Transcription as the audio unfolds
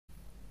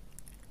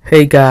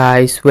Hey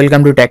guys,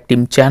 welcome to Tech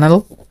Team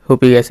channel.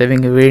 Hope you guys are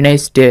having a very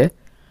nice day.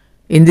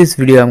 In this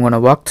video, I'm gonna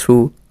walk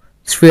through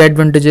 3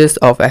 advantages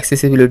of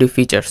accessibility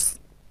features.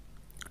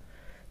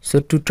 So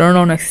to turn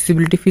on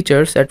accessibility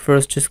features, at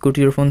first just go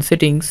to your phone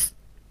settings.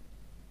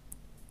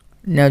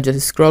 Now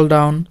just scroll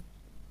down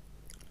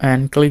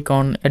and click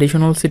on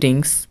additional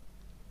settings.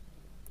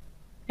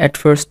 At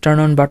first turn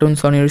on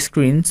buttons on your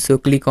screen, so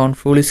click on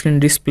full screen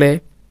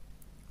display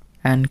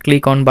and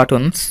click on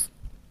buttons.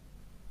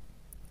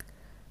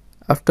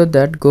 After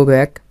that, go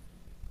back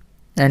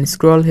and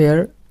scroll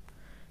here,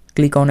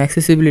 click on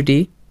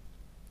accessibility,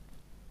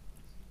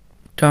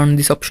 turn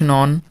this option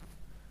on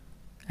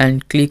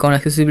and click on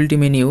accessibility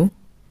menu,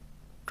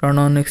 turn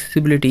on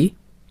accessibility,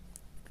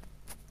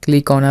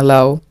 click on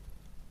allow.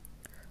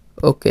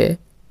 Okay,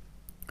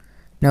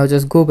 now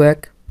just go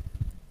back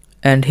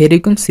and here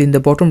you can see in the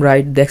bottom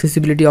right the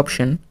accessibility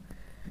option.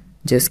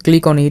 Just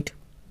click on it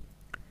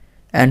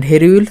and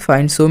here you will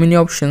find so many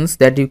options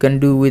that you can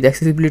do with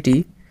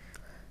accessibility.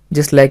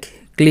 Just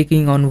like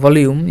clicking on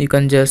volume, you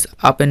can just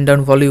up and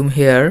down volume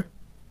here.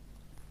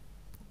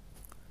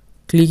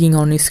 Clicking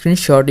on a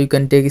screenshot, you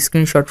can take a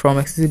screenshot from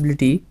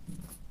accessibility.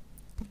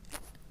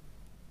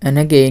 And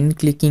again,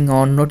 clicking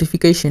on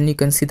notification, you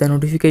can see the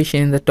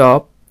notification in the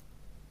top.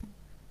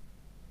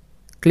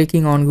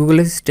 Clicking on Google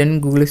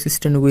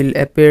Assistant will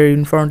appear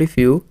in front of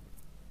you.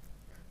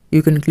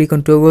 You can click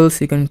on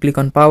toggles, you can click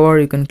on power,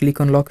 you can click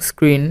on lock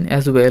screen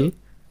as well.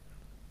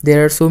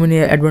 There are so many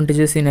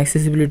advantages in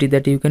accessibility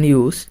that you can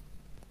use.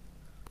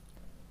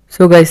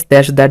 So guys,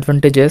 that's the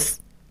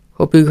advantages.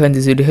 Hope you find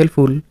this video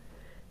helpful.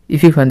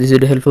 If you find this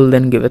video helpful,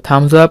 then give a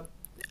thumbs up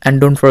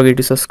and don't forget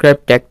to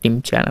subscribe Tech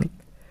Team channel.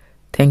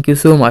 Thank you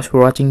so much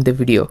for watching the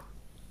video.